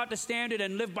to throw out the standard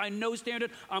and live by no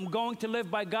standard. I'm going to live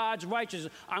by God's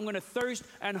righteousness. I'm going to thirst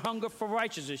and hunger for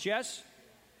righteousness, yes?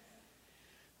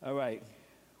 All right.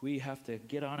 We have to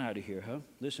get on out of here, huh?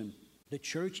 Listen, the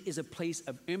church is a place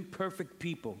of imperfect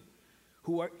people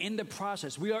who are in the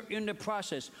process. We are in the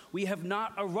process. We have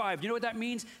not arrived. You know what that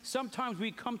means? Sometimes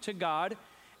we come to God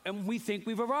and we think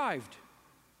we've arrived.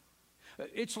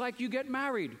 It's like you get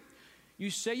married.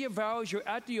 You say your vows, you're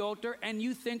at the altar, and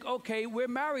you think, okay, we're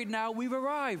married now, we've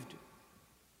arrived.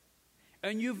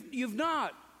 And you've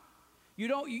not.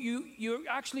 You're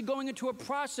actually going into a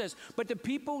process. But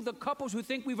the couples who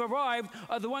think we've arrived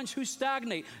are the ones who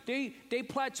stagnate. They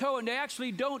plateau, and they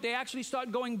actually don't. They actually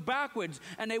start going backwards,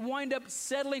 and they wind up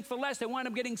settling for less. They wind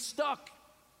up getting stuck.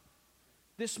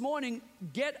 This morning,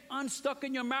 get unstuck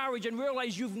in your marriage and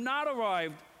realize you've not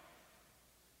arrived,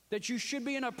 that you should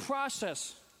be in a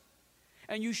process,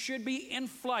 and you should be in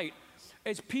flight.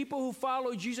 As people who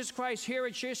follow Jesus Christ here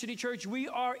at Share City Church, we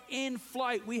are in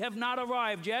flight. We have not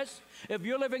arrived, yes? If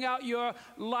you're living out your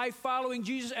life following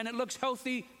Jesus and it looks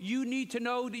healthy, you need to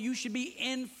know that you should be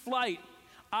in flight.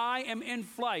 I am in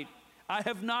flight. I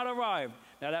have not arrived.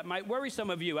 Now, that might worry some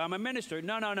of you. I'm a minister.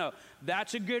 No.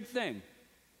 That's a good thing.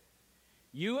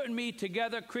 You and me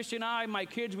together, Christian and I, my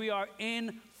kids, we are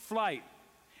in flight.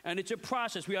 And it's a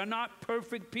process. We are not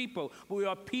perfect people, but we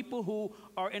are people who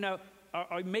are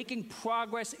are making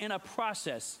progress in a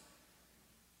process.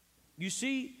 You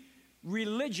see,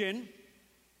 religion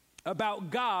about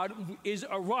God is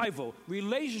arrival.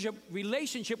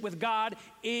 Relationship with God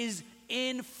is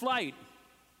in flight.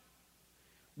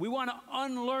 We want to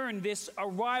unlearn this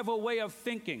arrival way of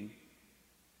thinking.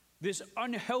 this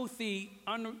unhealthy,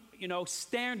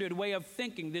 standard way of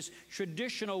thinking, this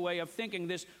traditional way of thinking,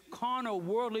 this carnal,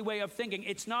 worldly way of thinking.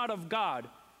 It's not of God.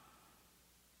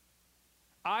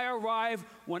 I arrive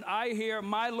when I hear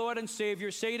my Lord and Savior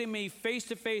say to me face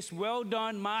to face, "Well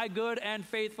done, my good and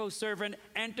faithful servant.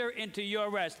 Enter into your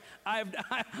rest." I've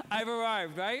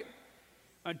arrived, right?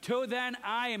 Until then,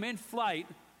 I am in flight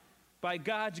by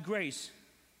God's grace.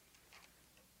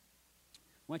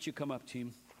 Why don't you come up,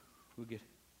 team? We'll get.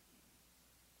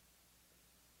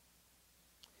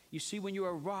 You see, when you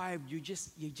arrive, you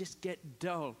just get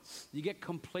dull. You get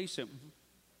complacent.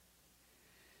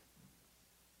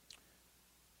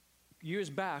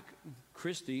 Years back,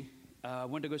 Christy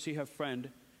went to go see her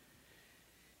friend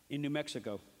in New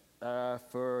Mexico.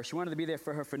 She wanted to be there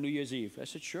for New Year's Eve. I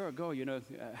said, "Sure, go.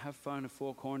 Have fun at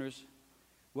Four Corners."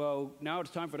 Well, now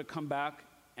it's time for her to come back,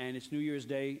 and it's New Year's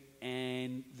Day,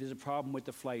 and there's a problem with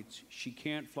the flights. She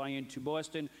can't fly into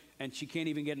Boston, and she can't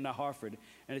even get into Hartford.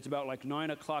 And it's about like 9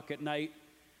 o'clock at night.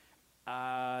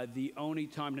 The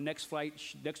next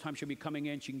time she'll be coming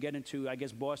in, she can get into, I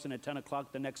guess, Boston at 10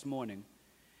 o'clock the next morning.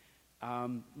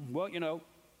 I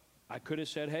could have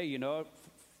said, "Hey,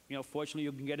 fortunately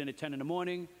you can get in at 10 in the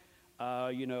morning.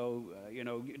 Have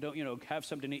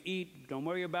something to eat. Don't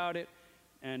worry about it.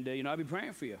 And, I'll be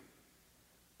praying for you."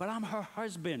 But I'm her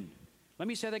husband. Let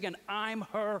me say that again. I'm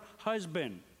her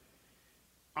husband.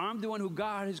 I'm the one who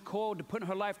God has called to put in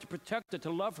her life to protect her,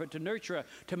 to love her, to nurture her,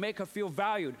 to make her feel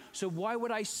valued. So why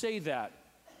would I say that?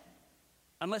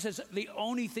 Unless it's the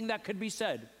only thing that could be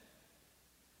said.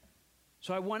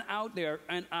 So I went out there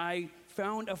and I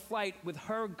found a flight with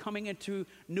her coming into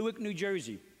Newark, New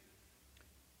Jersey.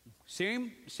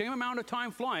 Same amount of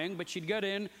time flying, but she'd get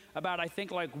in about, I think,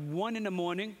 like 1 in the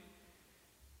morning.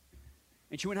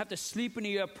 And she wouldn't have to sleep in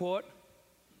the airport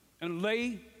and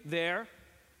lay there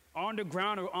on the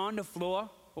ground or on the floor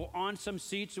or on some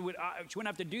seats. She wouldn't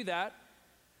have to do that.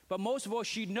 But most of all,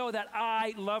 she'd know that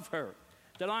I love her,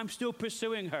 that I'm still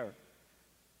pursuing her.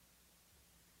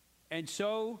 And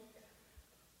so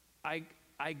I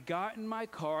got in my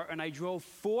car and I drove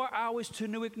 4 hours to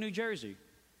Newark, New Jersey.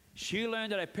 She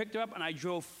landed, I picked her up, and I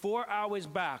drove 4 hours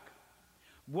back.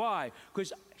 Why?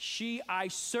 Because I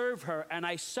serve her and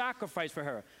I sacrifice for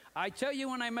her. I tell you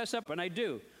when I mess up, and I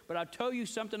do, but I'll tell you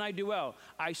something I do well.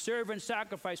 I serve and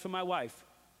sacrifice for my wife.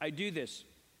 I do this.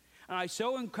 And I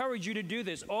so encourage you to do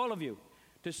this, all of you,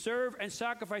 to serve and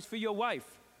sacrifice for your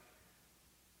wife.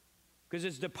 Because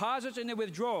it's deposits and the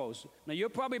withdrawals. Now, you're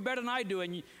probably better than I do,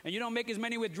 and you don't make as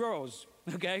many withdrawals,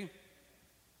 okay?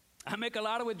 I make a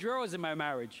lot of withdrawals in my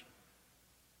marriage.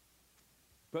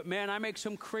 But, man, I make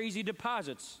some crazy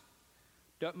deposits.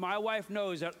 That my wife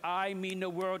knows that I mean the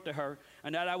world to her,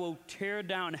 and that I will tear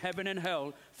down heaven and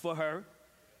hell for her,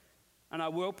 and I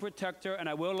will protect her, and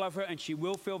I will love her, and she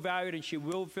will feel valued, and she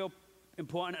will feel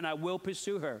important, and I will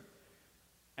pursue her.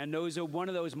 And those are one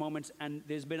of those moments, and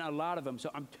there's been a lot of them.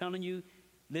 So I'm telling you,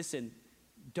 listen,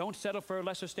 don't settle for a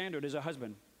lesser standard as a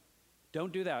husband.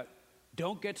 Don't do that.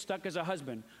 Don't get stuck as a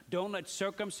husband. Don't let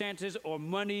circumstances or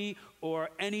money or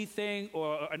anything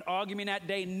or an argument that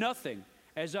day, nothing,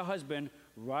 as a husband,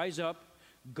 rise up,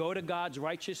 go to God's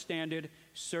righteous standard,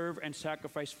 serve and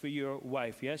sacrifice for your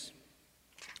wife, yes?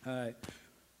 All right,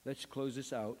 let's close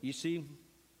this out. You see,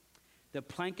 the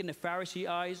plank in the Pharisee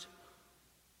eyes,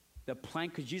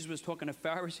 because Jesus was talking to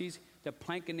Pharisees, the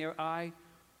plank in their eye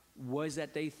was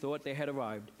that they thought they had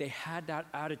arrived. They had that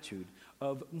attitude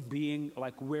of being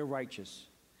like, we're righteous.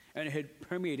 And it had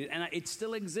permeated. And it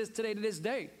still exists today to this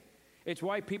day. It's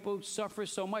why people suffer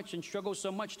so much and struggle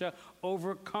so much to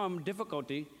overcome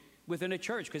difficulty within a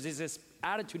church. Because there's this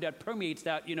attitude that permeates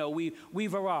that,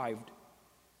 we've arrived.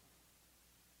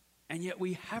 And yet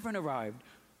we haven't arrived.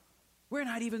 We're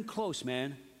not even close,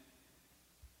 man.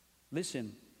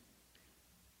 Listen.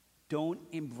 Don't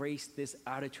embrace this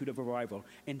attitude of arrival.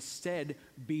 Instead,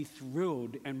 be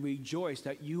thrilled and rejoice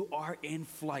that you are in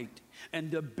flight. And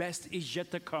the best is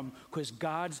yet to come, because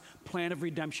God's plan of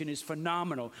redemption is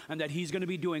phenomenal, and that He's going to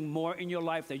be doing more in your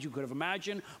life than you could have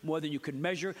imagined, more than you could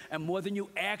measure, and more than you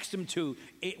asked Him to,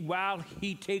 while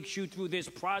He takes you through this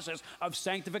process of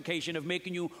sanctification, of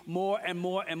making you more and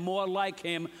more and more like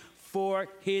Him for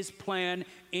His plan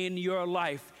in your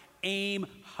life. Aim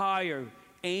higher.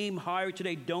 Aim higher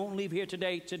today. Don't leave here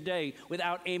today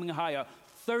without aiming higher.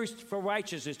 Thirst for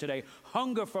righteousness today.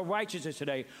 Hunger for righteousness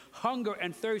today. Hunger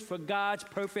and thirst for God's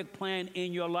perfect plan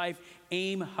in your life.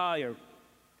 Aim higher.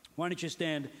 Why don't you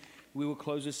stand? We will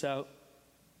close this out.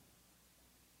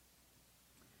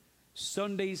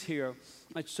 Sunday's here.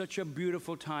 It's such a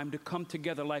beautiful time to come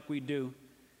together like we do.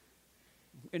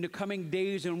 in the coming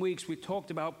days and weeks, we talked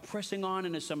about pressing on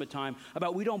in the summertime,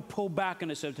 about we don't pull back in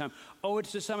the summertime. Oh,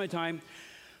 it's the summertime.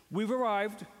 We've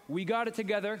arrived. We got it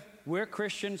together. We're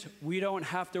Christians. We don't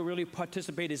have to really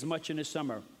participate as much in the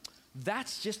summer.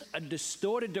 That's just a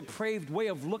distorted, depraved way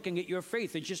of looking at your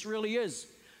faith. It just really is.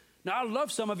 Now, I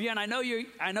love some of you, and I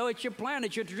know it's your plan.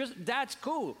 It's your tradition. That's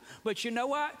cool. But you know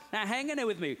what? Now, hang in there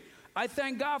with me. I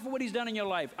thank God for what he's done in your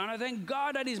life, and I thank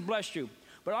God that he's blessed you.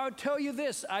 But I'll tell you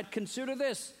this, I'd consider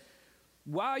this.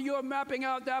 While you're mapping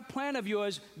out that plan of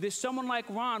yours, there's someone like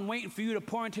Ron waiting for you to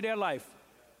pour into their life.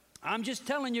 I'm just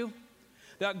telling you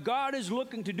that God is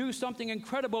looking to do something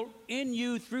incredible in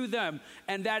you through them,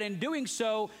 and that in doing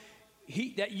so,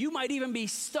 that you might even be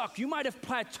stuck. You might have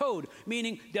plateaued,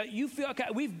 meaning that you feel, okay,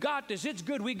 we've got this. It's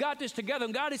good. We got this together.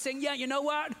 And God is saying, yeah, you know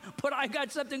what? But I got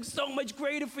something so much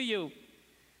greater for you.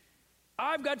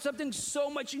 I've got something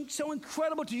so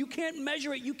incredible to you. You can't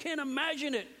measure it. You can't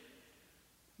imagine it.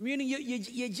 Meaning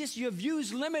your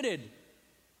view's limited.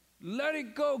 Let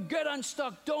it go. Get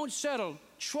unstuck. Don't settle.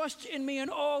 Trust in me in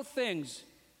all things.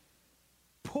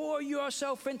 Pour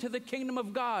yourself into the kingdom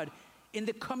of God in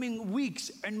the coming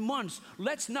weeks and months.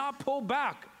 Let's not pull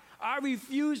back. I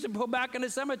refuse to pull back in the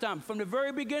summertime. From the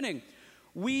very beginning,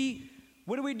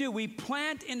 what do? We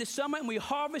plant in the summer and we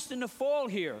harvest in the fall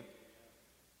here.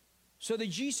 So the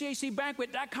GCAC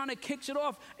banquet, that kind of kicks it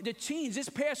off. The teens, this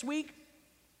past week,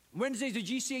 Wednesday's the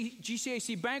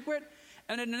GCAC banquet,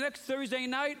 and then the next Thursday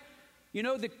night, you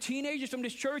know, the teenagers from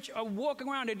this church are walking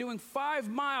around. They're doing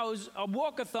 5 miles, a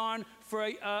walkathon for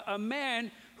a man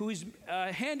who's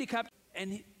handicapped,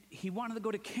 and he wanted to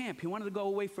go to camp. He wanted to go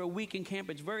away for a week in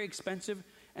camp. It's very expensive,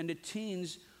 and the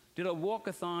teens did a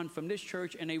walkathon from this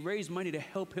church, and they raised money to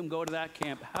help him go to that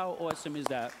camp. How awesome is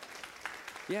that?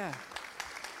 Yeah.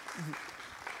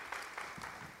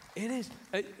 It is.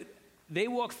 They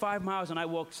walked 5 miles and I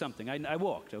walked something. I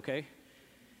walked, okay?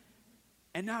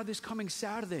 And now this coming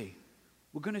Saturday,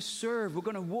 we're going to serve. We're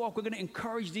going to walk. We're going to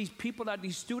encourage these people,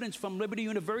 these students from Liberty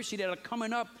University that are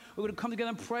coming up. We're going to come together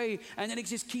and pray. And then it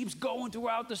just keeps going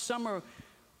throughout the summer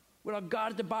with our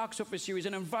God at the Box Office series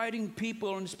and inviting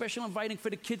people, and especially inviting for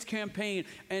the kids campaign,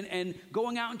 and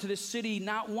going out into the city,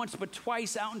 not once but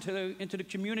twice out into the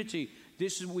community.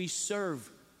 This is we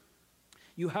serve.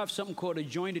 You have something called a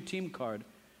Join the Team card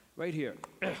right here.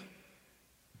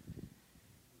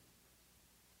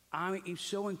 I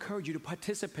so encourage you to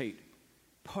participate.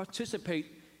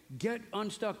 Get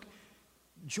unstuck.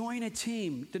 Join a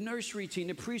team, the nursery team,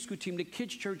 the preschool team, the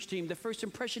kids church team, the first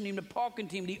impression team, the parking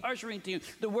team, the ushering team,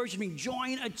 the worship team.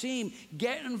 Join a team.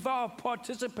 Get involved.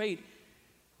 Participate.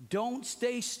 Don't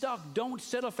stay stuck. Don't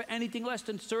settle for anything less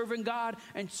than serving God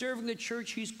and serving the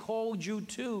church he's called you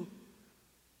to.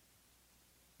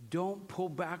 Don't pull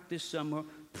back this summer.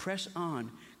 Press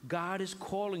on. God is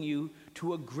calling you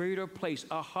to a greater place,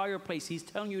 a higher place. He's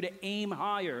telling you to aim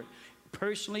higher.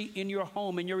 Personally, in your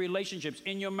home, in your relationships,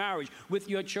 in your marriage, with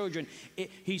your children.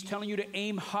 He's telling you to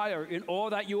aim higher in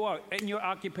all that you are, in your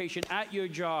occupation, at your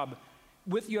job,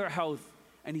 with your health.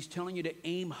 And he's telling you to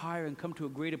aim higher and come to a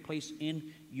greater place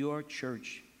in your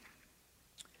church.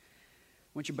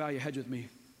 Why don't you bow your heads with me?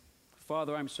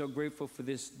 Father, I'm so grateful for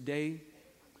this day,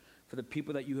 for the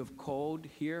people that you have called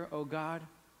here, oh God.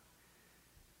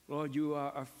 Lord, you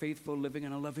are a faithful, living,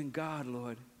 and a loving God,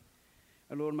 Lord.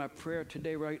 And Lord, my prayer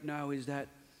today right now is that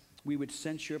we would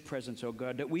sense your presence, oh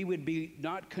God, that we would be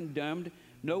not condemned,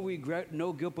 no regret,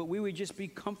 no guilt, but we would just be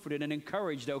comforted and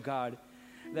encouraged, oh God,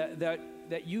 that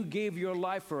you gave your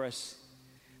life for us,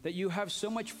 that you have so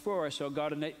much for us, oh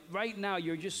God, and that right now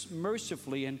you're just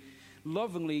mercifully and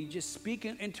lovingly just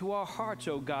speaking into our hearts,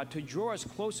 oh God, to draw us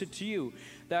closer to you.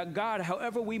 That God,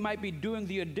 however we might be doing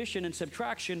the addition and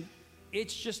subtraction,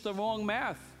 it's just the wrong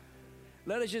math.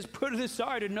 Let us just put it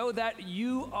aside and know that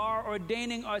you are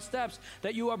ordaining our steps,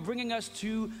 that you are bringing us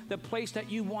to the place that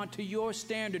you want, to your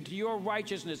standard, to your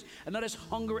righteousness. And let us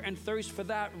hunger and thirst for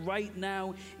that right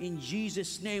now in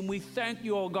Jesus' name. We thank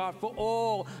you, oh God, for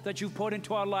all that you've put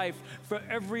into our life, for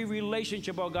every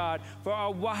relationship, oh God, for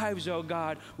our wives, oh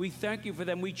God. We thank you for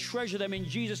them. We treasure them in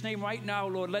Jesus' name right now,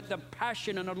 Lord. Let the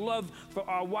passion and the love for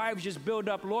our wives just build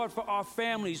up. Lord, for our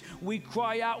families, we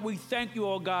cry out. We thank you,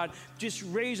 oh God. Just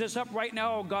raise us up right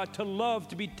now, oh God, to love,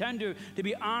 to be tender, to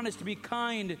be honest, to be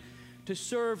kind, to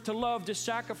serve, to love, to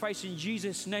sacrifice in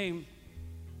Jesus' name.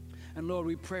 And Lord,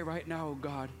 we pray right now, oh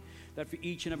God, that for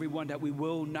each and every one that we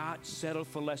will not settle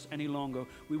for less any longer.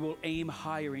 We will aim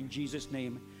higher in Jesus'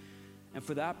 name. And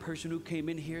for that person who came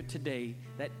in here today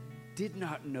that did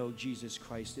not know Jesus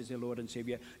Christ as their Lord and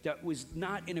Savior, that was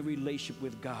not in a relationship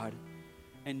with God,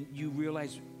 and you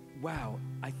realize, wow,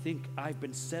 I think I've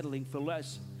been settling for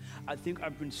less. I think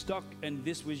I've been stuck, and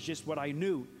this was just what I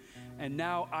knew. And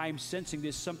now I'm sensing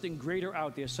there's something greater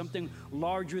out there, something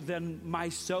larger than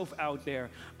myself out there.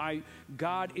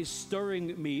 God is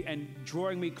stirring me and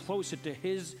drawing me closer to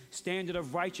His standard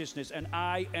of righteousness, and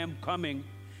I am coming.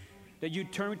 That you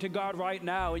turn to God right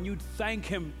now and you thank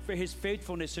Him for His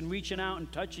faithfulness and reaching out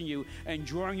and touching you and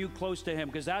drawing you close to Him,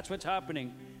 because that's what's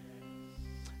happening.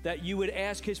 That you would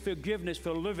ask His forgiveness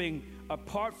for living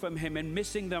apart from Him and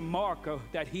missing the mark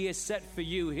that He has set for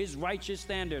you, His righteous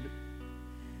standard.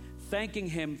 Thanking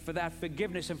Him for that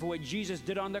forgiveness and for what Jesus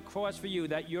did on the cross for you,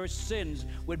 that your sins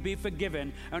would be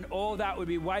forgiven and all that would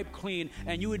be wiped clean,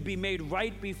 and you would be made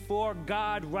right before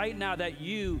God right now, that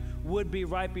you would be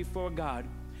right before God,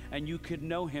 and you could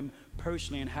know Him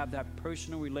personally and have that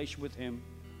personal relationship with Him.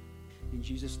 In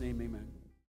Jesus' name, amen.